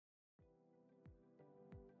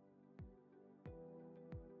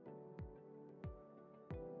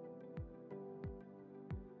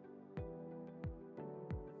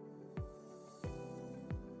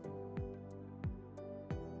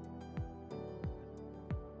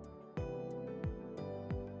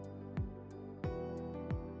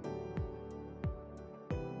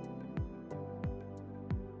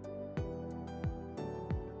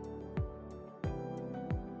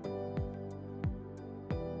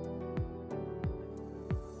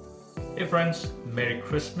Hey friends, Merry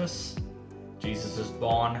Christmas. Jesus is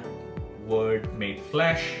born, Word made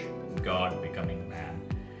flesh, God becoming man.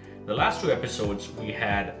 The last two episodes we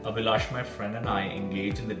had Abhilash, my friend, and I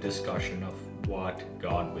engage in the discussion of what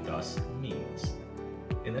God with us means.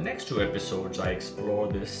 In the next two episodes, I explore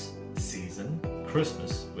this season,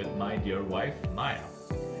 Christmas, with my dear wife, Maya.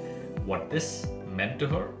 What this meant to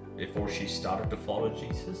her before she started to follow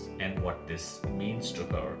Jesus, and what this means to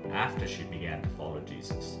her after she began to follow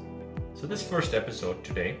Jesus. So this first episode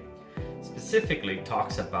today specifically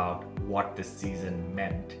talks about what this season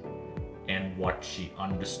meant and what she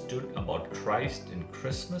understood about Christ in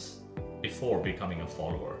Christmas before becoming a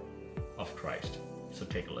follower of Christ. So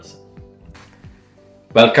take a listen.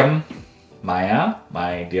 Welcome, Maya,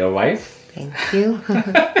 my dear wife. Thank you.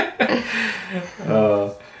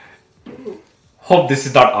 Hope this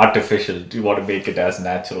is not artificial. You want to make it as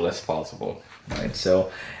natural as possible, right?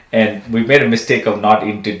 So, and we made a mistake of not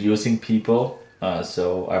introducing people.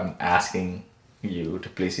 So I'm asking you to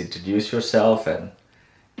please introduce yourself and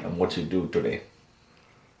what you do today.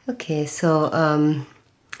 Okay, so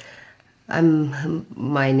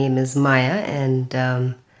my name is Maya, and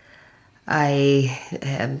I'm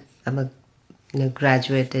a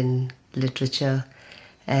graduate in literature,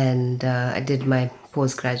 and I did my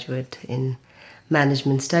postgraduate in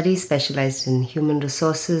management studies, specialized in human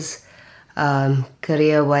resources.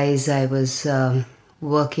 Career-wise, I was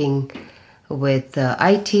working with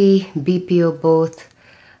IT, BPO both,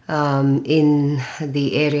 in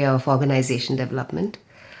the area of organization development.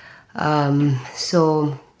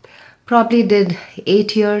 So probably did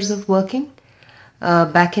 8 years of working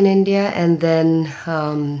back in India, and then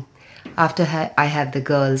after I had the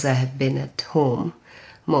girls, I have been at home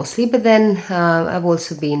mostly, but then I've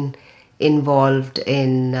also been involved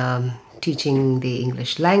in teaching the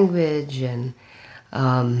English language and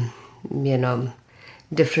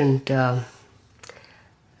different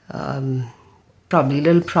probably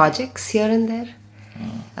little projects here and there.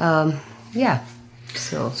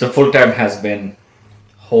 So full-time has been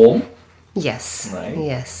home, yes, right?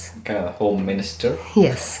 Yes, Kind of home minister.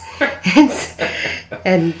 yes.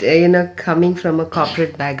 And coming from a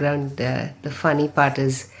corporate background, the funny part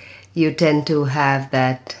is you tend to have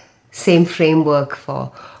that same framework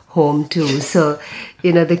for home too. So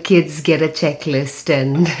the kids get a checklist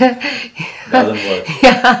and Doesn't work.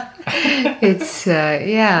 yeah, it's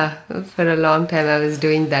for a long time I was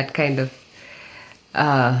doing that kind of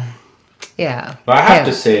But I have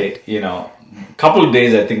to say, couple of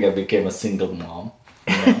days I think I became a single mom.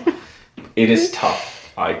 It is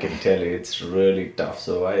tough. I can tell you, it's really tough.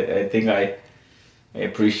 So I think I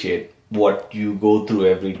appreciate what you go through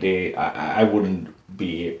every day. I wouldn't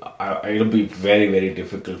be. It'll be very, very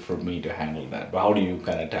difficult for me to handle that. But how do you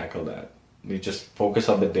kind of tackle that? You just focus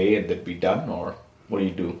on the day and then be done, or what do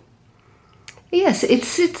you do? Yes,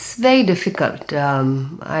 it's very difficult.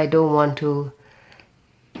 I don't want to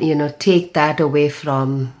take that away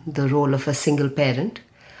from the role of a single parent.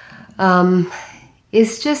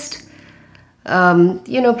 It's just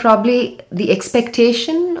probably the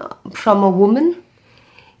expectation from a woman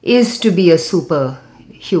is to be a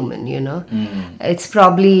superhuman. It's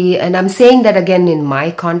probably, and I'm saying that again in my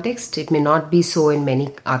context, it may not be so in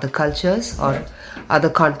many other cultures or other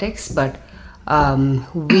contexts, but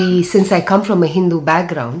since I come from a Hindu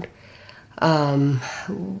background,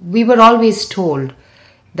 we were always told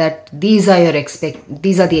that these are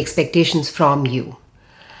the expectations from you,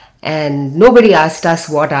 and nobody asked us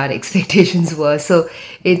what our expectations were. So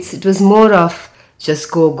it was more of just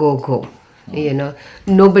go.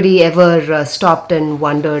 Nobody ever stopped and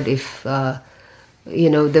wondered if there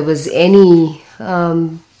was any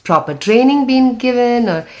proper training being given,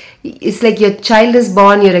 or it's like your child is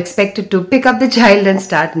born, you're expected to pick up the child and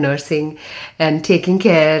start nursing and taking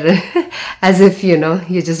care as if you're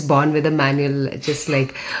just born with a manual, just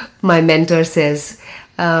like my mentor says.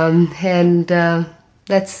 That's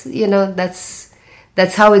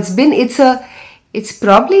how it's been. It's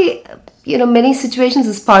probably many situations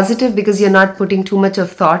is positive because you're not putting too much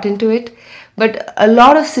of thought into it, but a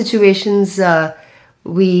lot of situations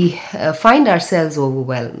we find ourselves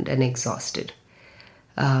overwhelmed and exhausted.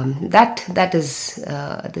 That is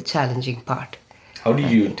the challenging part. How do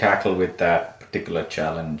you tackle with that particular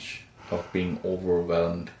challenge of being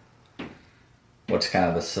overwhelmed? What's kind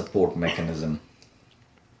of the support mechanism?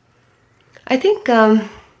 I think to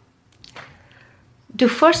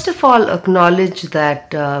first of all acknowledge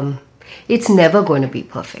that it's never going to be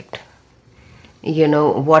perfect.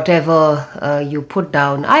 Whatever you put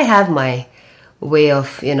down, I have my way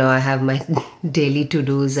of, I have my daily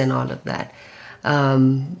to-dos and all of that.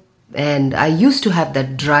 And I used to have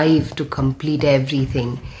that drive to complete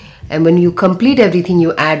everything And when you complete everything,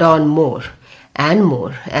 you add on more and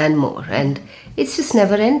more and more. And it's just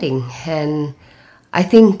never ending. And I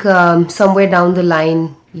think somewhere down the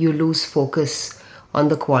line, you lose focus on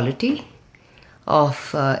the quality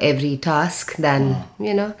of every task than,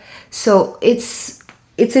 So it's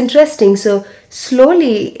interesting. So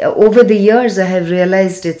slowly over the years, I have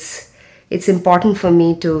realized it's important for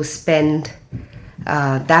me to spend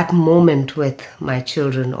that moment with my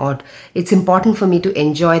children, or it's important for me to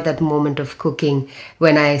enjoy that moment of cooking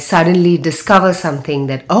when I suddenly discover something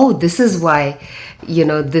that, oh, this is why,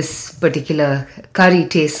 this particular curry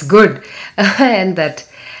tastes good. And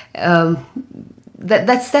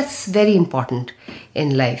that's very important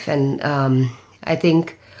in life. And I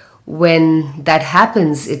think when that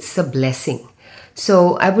happens, it's a blessing.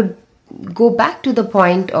 So I would go back to the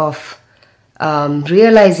point of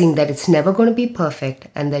realizing that it's never going to be perfect,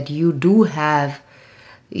 and that you do have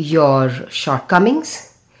your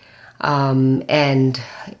shortcomings. And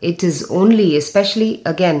it is only, especially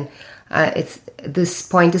again, this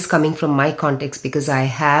point is coming from my context because I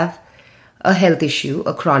have a health issue,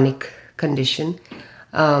 a chronic condition.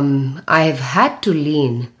 I have had to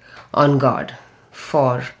lean on God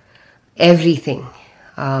for everything.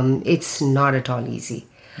 It's not at all easy.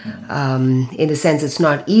 In the sense, it's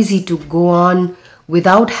not easy to go on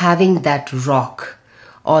without having that rock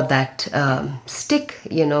or that stick,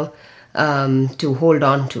 to hold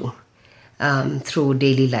on to through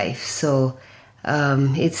daily life. So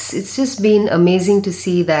it's just been amazing to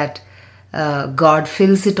see that God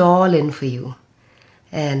fills it all in for you.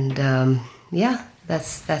 And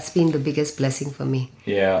that's been the biggest blessing for me.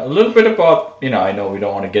 Yeah, a little bit about, I know we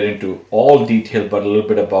don't want to get into all detail, but a little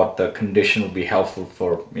bit about the condition would be helpful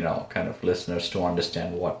for, kind of listeners to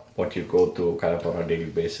understand what you go through kind of on a daily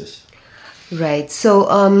basis. Right.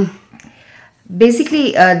 So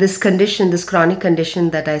basically this chronic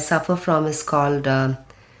condition that I suffer from is called a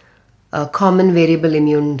common variable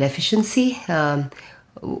immune deficiency.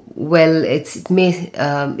 Well, it may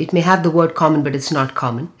have the word common, but it's not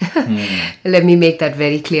common. Let me make that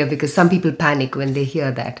very clear, because some people panic when they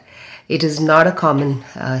hear that. It is not a common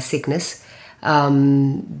sickness.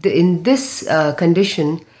 In this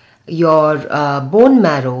condition, your bone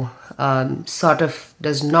marrow sort of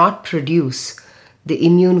does not produce the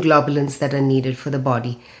immune globulins that are needed for the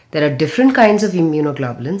body. There are different kinds of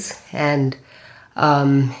immunoglobulins, and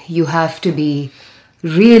you have to be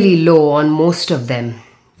really low on most of them.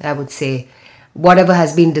 I would say whatever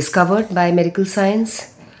has been discovered by medical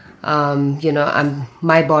science,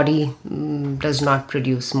 my body does not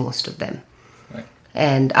produce most of them. Right.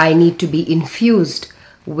 And I need to be infused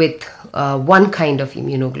with one kind of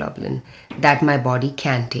immunoglobulin that my body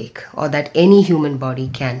can take, or that any human body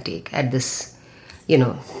can take at this,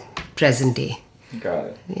 present day. Got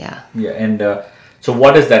it. Yeah. Yeah, and so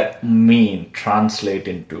what does that mean, translate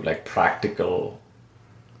into like practical,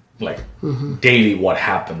 like daily, what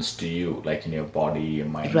happens to you, like in your body, your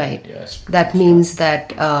mind? Right. Yes. That means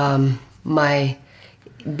that my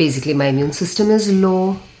immune system is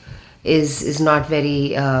low, is not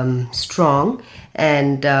very strong,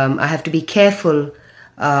 and I have to be careful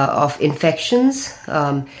of infections.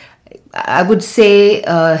 I would say,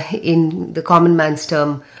 in the common man's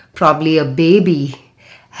term, probably a baby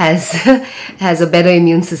has a better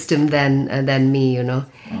immune system than me.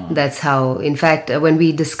 That's how. In fact, when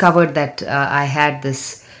we discovered that I had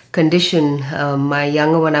this condition, my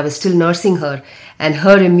younger one, I was still nursing her, and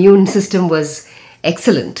her immune system was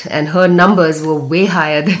excellent, and her numbers were way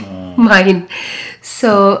higher than mine.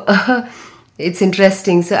 So it's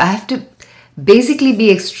interesting. So I have to basically be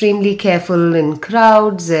extremely careful in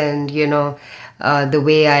crowds, and the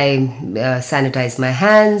way I sanitize my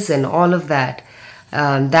hands and all of that.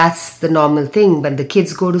 That's the normal thing. But the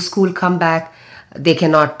kids go to school, come back, they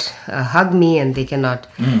cannot hug me, and they cannot,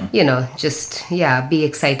 be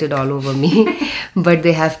excited all over me. But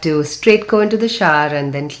they have to straight go into the shower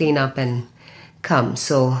and then clean up and come.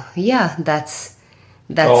 So that's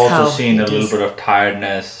also how seen a it little is. bit of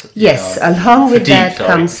tiredness. Yes, along with fatigue, that sorry.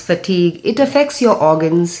 comes fatigue. It affects your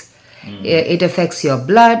organs. It affects your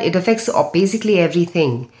blood. It affects basically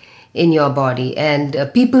everything in your body. And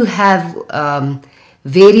people have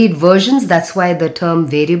varied versions. That's why the term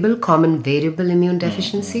common variable immune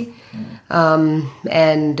deficiency.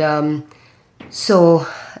 So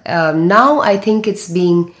now I think it's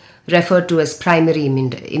being referred to as primary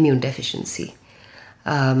immune deficiency.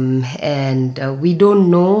 We don't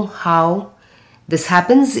know how this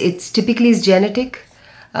happens. It's typically genetic,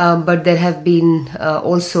 but there have been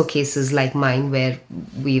also cases like mine where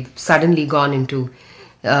we've suddenly gone into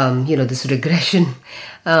this regression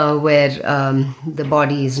where the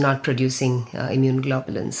body is not producing immune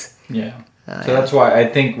globulins. Yeah. So that's why I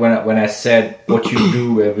think when I said what you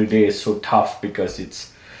do every day is so tough, because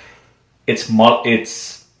it's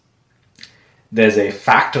there's a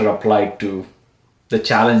factor applied to the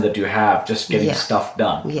challenge that you have just getting stuff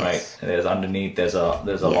done, right? And there's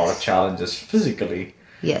a lot of challenges physically.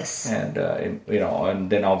 Yes. And and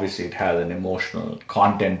then obviously it has an emotional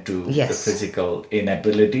content to the physical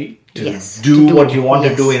inability to do what you want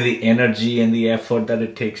to do, in the energy and the effort that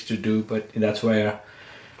it takes to do. But that's where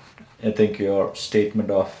I think your statement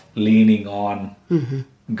of leaning on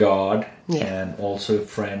God and also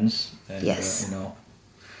friends, and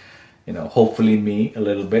hopefully me a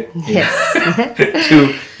little bit,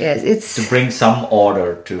 to bring some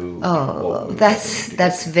order to.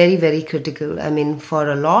 That's very, very critical. I mean, for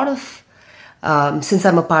a lot of since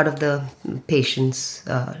I'm a part of the patients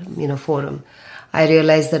forum, I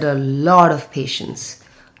realize that a lot of patients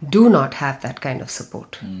do not have that kind of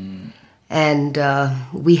support. And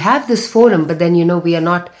we have this forum, but then, we are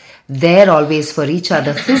not there always for each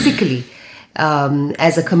other physically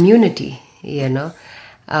as a community, to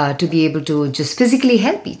be able to just physically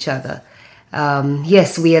help each other.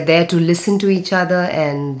 Yes, we are there to listen to each other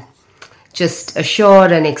and just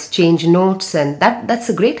assure and exchange notes, and that's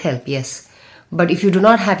a great help, yes. But if you do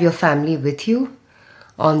not have your family with you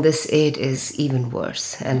on this, it is even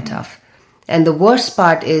worse and tough. And the worst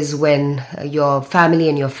part is when your family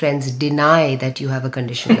and your friends deny that you have a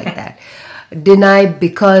condition like that. Deny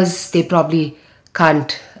because they probably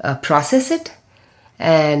can't process it,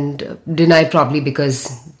 and deny probably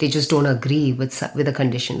because they just don't agree with a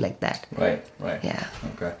condition like that. Right. Yeah.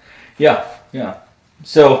 Okay. Yeah.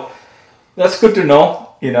 So that's good to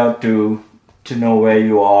know, to know where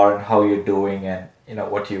you are and how you're doing, and,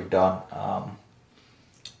 what you've done.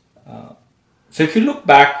 So if you look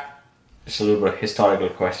back, it's a little bit of a historical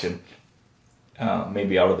question,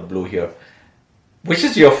 maybe out of the blue here. Which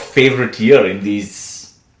is your favorite year in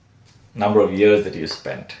these number of years that you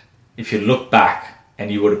spent? If you look back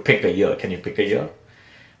and you were to pick a year, can you pick a year?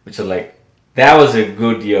 Which is like, that was a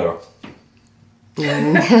good year.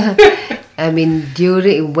 I mean,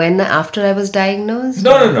 after I was diagnosed?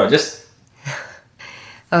 No, just...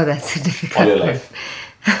 Oh, that's a difficult all your one. life.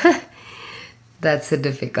 That's a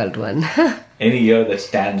difficult one. Any year that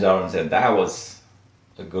stands out and said, that was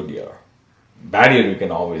a good year. Bad year you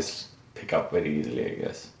can always pick up very easily, I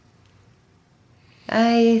guess.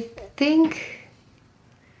 I think...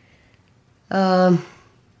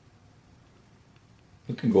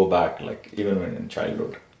 you can go back, like, even when in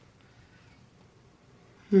childhood.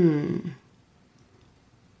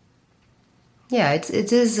 Yeah,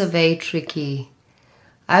 it is a very tricky...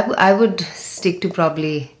 I would stick to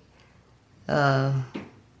probably... a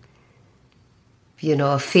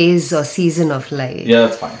phase or season of life. Yeah,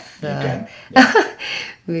 that's fine. You can. Yeah.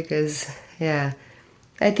 Because, I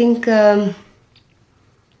think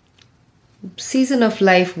season of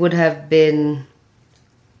life would have been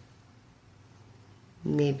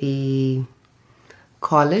maybe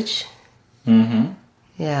college.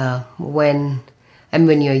 Yeah, when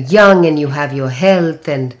you're young and you have your health,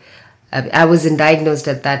 and I wasn't diagnosed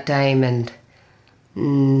at that time, and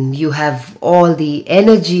you have all the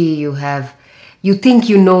energy, you think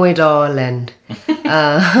you know it all, and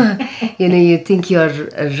you think you're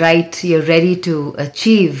ready to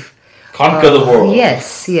achieve, conquer the world.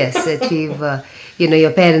 Yes, achieve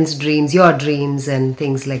your parents' dreams, your dreams, and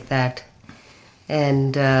things like that.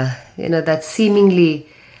 And that seemingly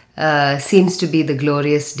seems to be the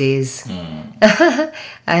glorious days. I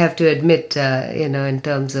have to admit, in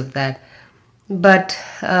terms of that. But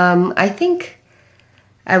I think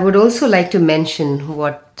I would also like to mention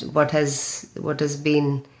what has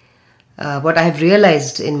been what I have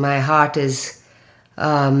realized in my heart is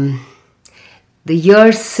the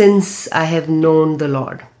years since I have known the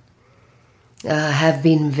Lord have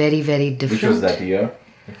been very, very different. Which was that year,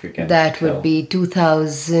 if you can That tell? would be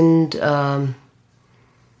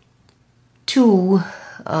 2002,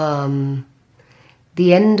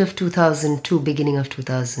 the end of 2002, beginning of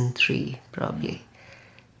 2003, probably.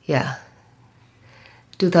 Yeah.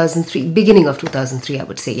 2003, beginning of 2003, I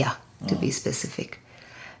would say, to be specific.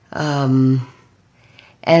 And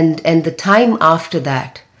the time after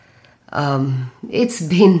that, it's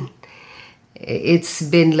been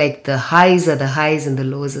like the highs are the highs and the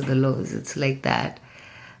lows are the lows. It's like that.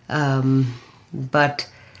 But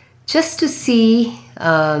just to see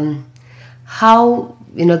how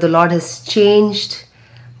the Lord has changed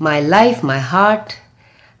my life, my heart.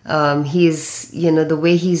 He's the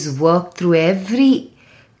way He's worked through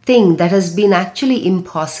everything that has been actually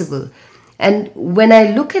impossible. And when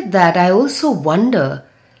I look at that, I also wonder,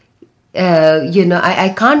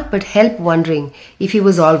 I can't but help wondering if he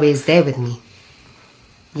was always there with me.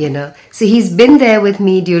 So he's been there with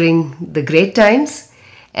me during the great times,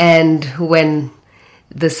 and when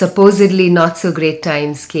the supposedly not so great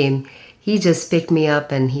times came, he just picked me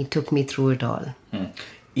up and he took me through it all.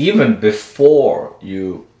 Even before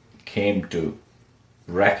you came to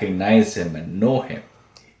recognize him and know him,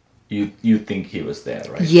 you think he was there,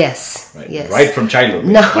 right? Yes. Right, yes. right from childhood,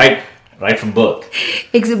 No. right from birth.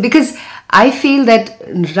 Because I feel that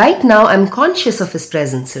right now I'm conscious of his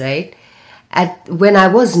presence, right? When I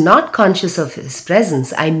was not conscious of his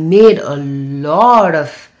presence, I made a lot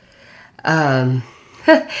of,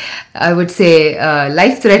 I would say,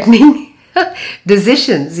 life-threatening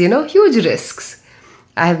decisions, huge risks.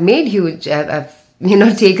 I've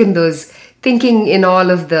taken those, thinking in all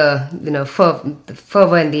of the, the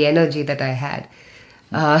fervor and the energy that I had.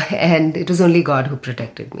 And it was only God who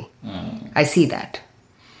protected me. I see that.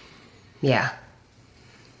 Yeah.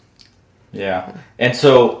 Yeah. And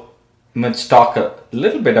so let's talk a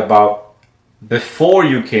little bit about before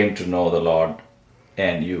you came to know the Lord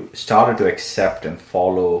and you started to accept and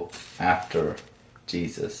follow after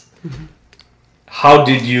Jesus. Mm-hmm. How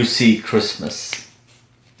did you see Christmas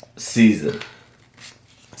season?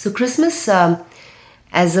 So Christmas,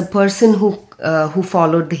 as a person who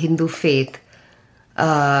followed the Hindu faith,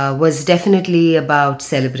 was definitely about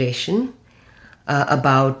celebration.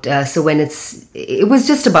 So when it was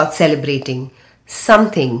just about celebrating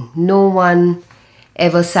something. No one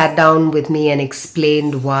ever sat down with me and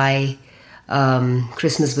explained why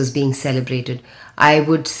Christmas was being celebrated. I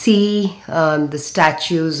would see the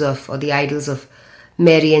statues or the idols of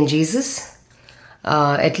Mary and Jesus.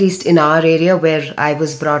 At least in our area where I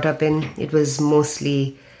was brought up in, it was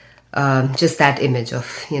mostly just that image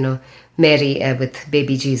of, Mary with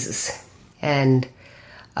baby Jesus. And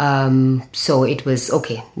so it was,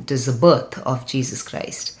 okay, it is the birth of Jesus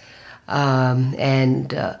Christ. But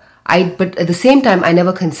at the same time, I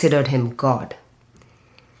never considered him God.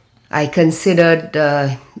 I considered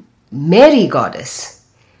Mary goddess,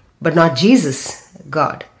 but not Jesus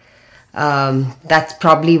God. That's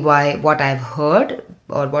probably what I've heard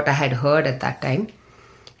or what I had heard at that time.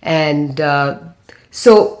 And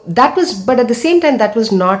so that was, but at the same time, that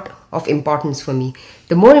was not of importance for me.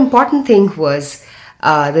 The more important thing was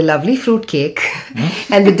the lovely fruit cake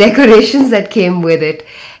and the decorations that came with it.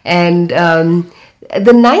 And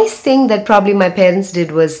the nice thing that probably my parents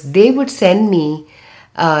did was they would send me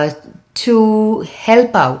to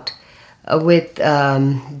help out with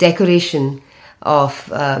decoration of,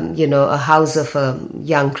 a house of a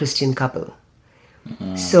young Christian couple.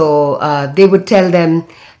 Mm-hmm. So they would tell them,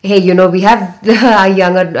 hey, we have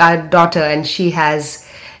our daughter and she has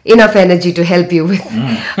enough energy to help you with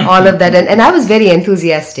all of that. And I was very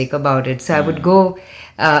enthusiastic about it. So I would go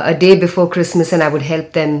a day before Christmas and I would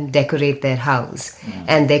help them decorate their house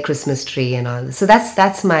and their Christmas tree and all. So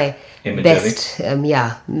that's my imagery. Best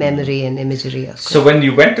memory and imagery of Christmas. So when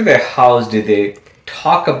you went to their house, did they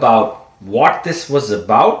talk about what this was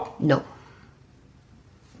about? No.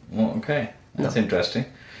 Oh, okay. That's interesting.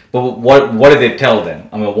 But what did they tell them?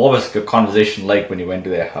 I mean, what was the conversation like when you went to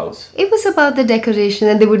their house? It was about the decoration,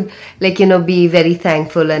 and they would be very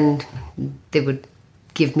thankful, and they would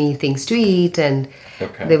give me things to eat, and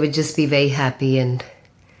they would just be very happy and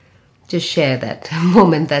just share that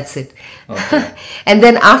moment. That's it. Okay. And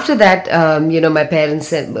then after that, my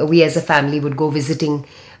parents and we as a family would go visiting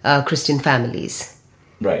Christian families.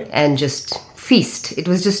 Right. And just feast. It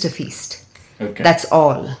was just a feast. Okay. That's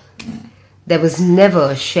all. There was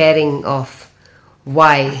never sharing of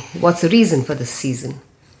what's the reason for this season.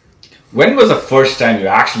 When was the first time you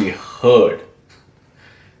actually heard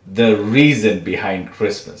the reason behind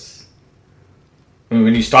Christmas? I mean,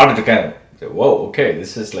 when you started to kind of say, whoa, okay,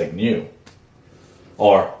 this is like new.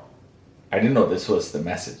 Or, I didn't know this was the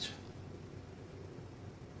message.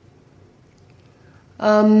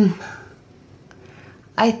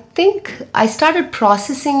 I think I started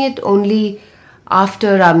processing it only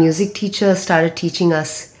after our music teacher started teaching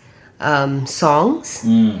us songs.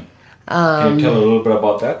 Can you tell a little bit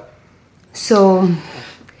about that? So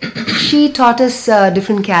she taught us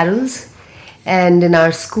different carols, and in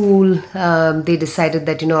our school they decided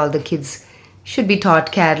that all the kids should be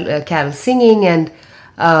taught carol singing, and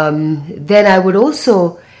then I would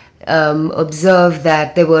also observe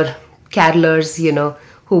that there were carolers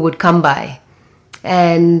who would come by,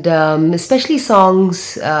 and especially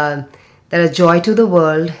songs that are Joy to the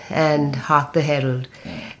World and Hark the Herald.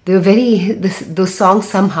 They were those songs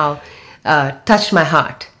somehow touched my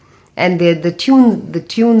heart. And the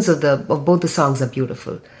tunes of both the songs are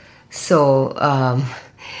beautiful. So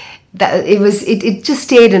it just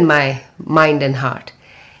stayed in my mind and heart.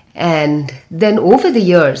 And then over the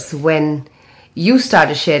years, when you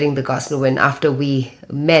started sharing the gospel, when after we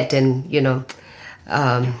met and,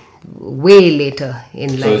 way later in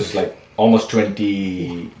So life, it's like almost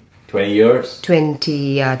 20 years.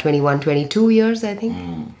 21, 22 years, I think.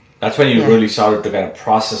 That's when you really started to kind of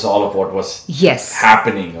process all of what was Yes.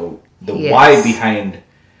 happening, or the Yes. why behind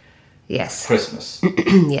Yes. Christmas.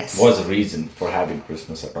 Yes. What was the reason for having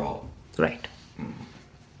Christmas at all? Right.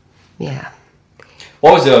 Yeah.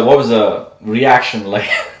 What was the reaction like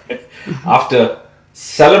after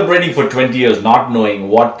celebrating for 20 years, not knowing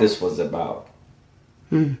what this was about?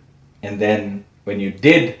 And then when you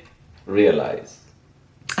did realize.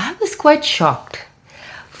 I was quite shocked.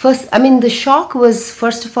 The shock was,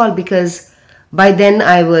 first of all, because by then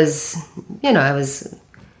I was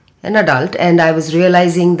an adult, and I was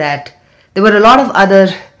realizing that there were a lot of other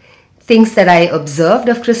things that I observed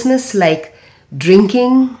of Christmas, like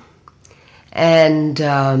drinking and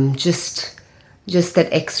just that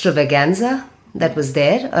extravaganza that was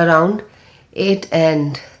there around it,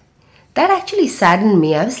 and that actually saddened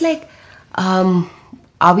me. I was like,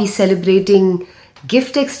 are we celebrating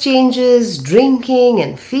gift exchanges, drinking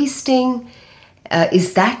and feasting?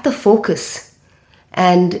 Is that the focus?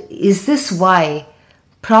 And is this why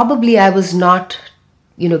probably I was not,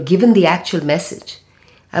 given the actual message?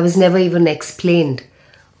 I was never even explained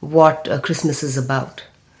what Christmas is about.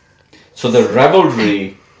 So the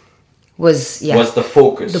revelry was the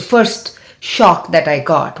focus. The first shock that I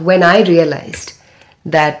got when I realized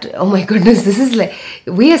that, oh my goodness, this is like,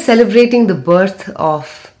 we are celebrating the birth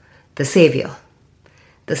of the Savior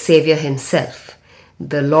himself,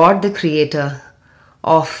 the Lord, the creator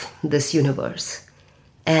of this universe.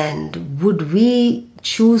 And would we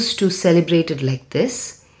choose to celebrate it like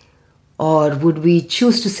this? Or would we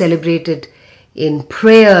choose to celebrate it in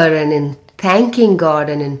prayer and in thanking God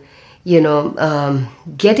and in,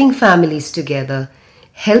 getting families together,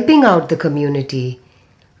 helping out the community?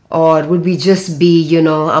 Or would we just be,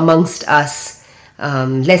 amongst us,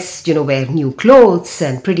 let's, wear new clothes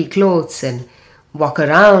and pretty clothes and walk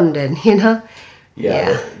around and,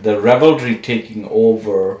 The revelry taking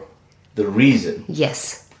over the reason.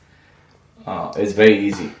 Yes. Is very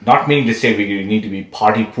easy. Not meaning to say we need to be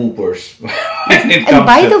party poopers. And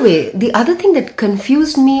by the way, the other thing that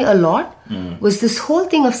confused me a lot was this whole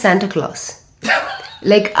thing of Santa Claus.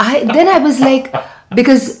 I was like,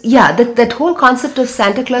 because that whole concept of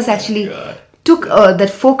Santa Claus actually took that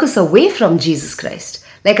focus away from Jesus Christ.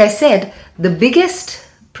 Like I said, the biggest,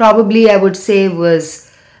 probably I would say,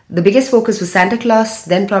 the biggest focus was Santa Claus,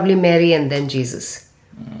 then probably Mary, and then Jesus.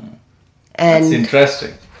 And that's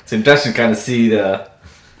interesting. It's interesting to kind of see the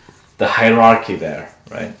hierarchy there,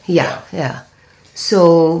 right? Yeah.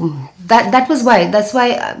 So that's why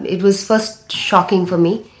it was first shocking for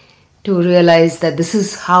me to realize that this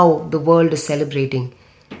is how the world is celebrating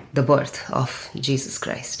the birth of Jesus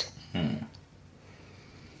Christ.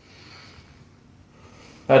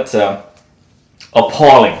 That's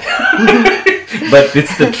appalling. But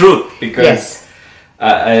it's the truth, because Yes.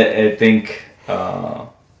 I think,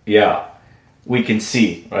 we can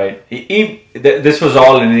see, right? This was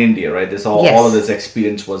all in India, right? All of this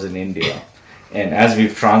experience was in India. And as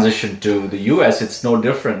we've transitioned to the US, it's no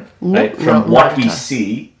different, right? From what we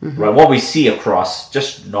see, right? What we see across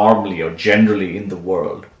just normally or generally in the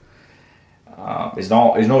world is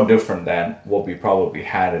no different than what we probably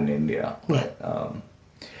had in India. Right?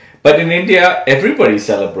 But in India, everybody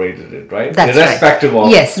celebrated it, right? That's irrespective right.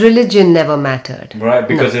 of... Yes, religion never mattered. Right,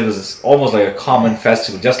 because it was almost like a common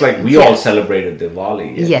festival, just like we all celebrated Diwali.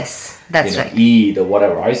 And, yes, that's right. Eid or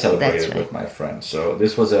whatever, I celebrated with my friends. So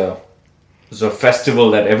this was a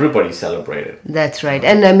festival that everybody celebrated. That's right.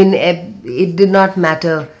 And I mean, it did not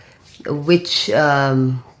matter which,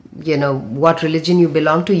 what religion you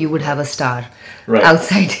belong to, you would have a star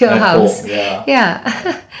outside your house. Home, yeah.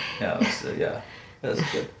 Yeah. That's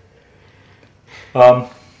good.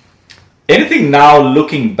 Anything now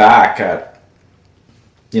looking back at,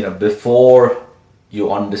 before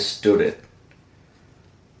you understood it,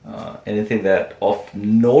 anything that of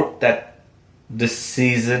note that this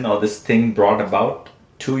season or this thing brought about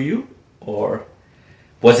to you? Or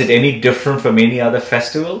was it any different from any other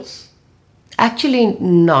festivals? Actually,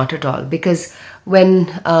 not at all, because when,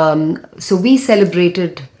 so we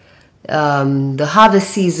celebrated the harvest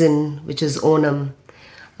season, which is Onam,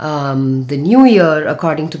 the New Year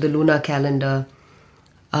according to the lunar calendar,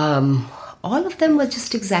 all of them were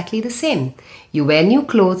just exactly the same. You wear new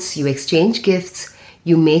clothes, you exchange gifts,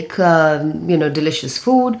 you make delicious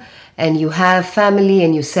food, and you have family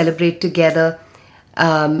and you celebrate together.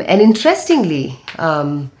 And interestingly,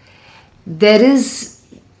 there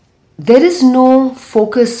is no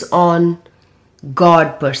focus on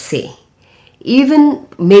God per se. Even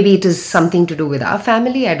maybe it is something to do with our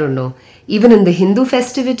family, I don't know. Even in the Hindu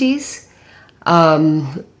festivities, there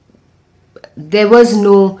was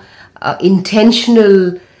no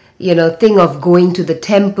intentional, thing of going to the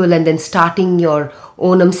temple and then starting your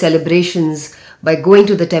Onam celebrations by going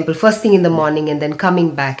to the temple first thing in the morning and then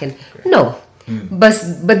coming back. And no,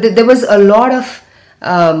 but there was a lot of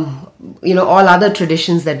all other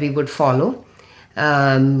traditions that we would follow,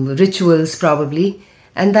 rituals probably,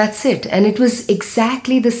 and that's it. And it was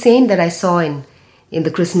exactly the same that I saw in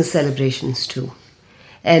the Christmas celebrations too.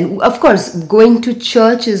 And of course, going to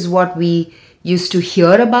church is what we used to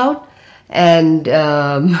hear about. And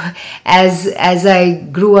as I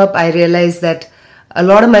grew up, I realized that a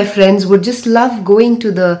lot of my friends would just love going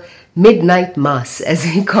to the midnight mass, as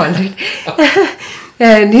we call it.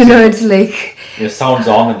 And it's like... It sounds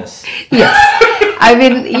ominous. Yes. I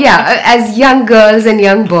mean, yeah, as young girls and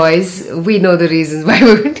young boys, we know the reasons why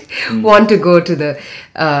we would want to go to the,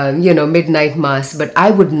 midnight mass. But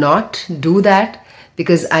I would not do that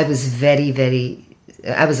because I was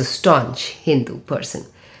I was a staunch Hindu person.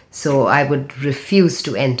 So I would refuse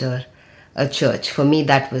to enter a church. For me,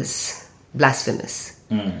 that was blasphemous.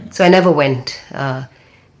 So I never went, to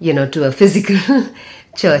a physical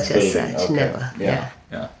church as such. Okay. Never. Yeah.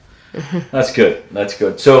 That's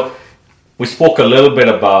good. So we spoke a little bit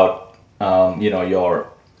about, your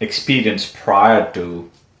experience prior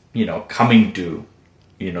to, coming to,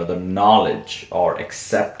 the knowledge or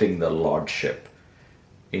accepting the Lordship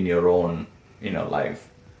in your own, life.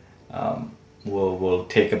 We'll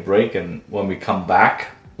take a break, and when we come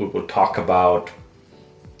back, we will talk about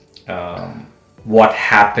what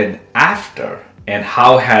happened after and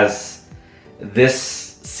how has this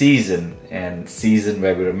season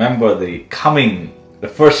where we remember the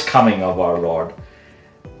first coming of our Lord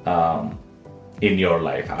in your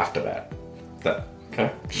life after that.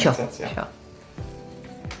 Okay? Sure. Makes sense, yeah. Sure.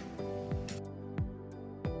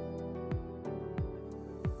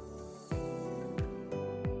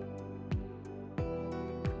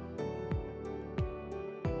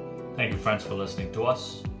 Thank you, friends, for listening to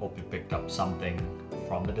us. Hope you picked up something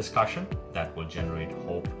from the discussion that will generate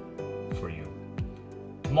hope for you.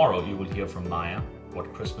 Tomorrow, you will hear from Maya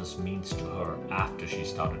what Christmas means to her after she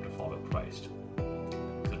started to follow Christ.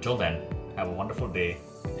 So till then, have a wonderful day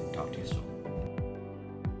and talk to you soon.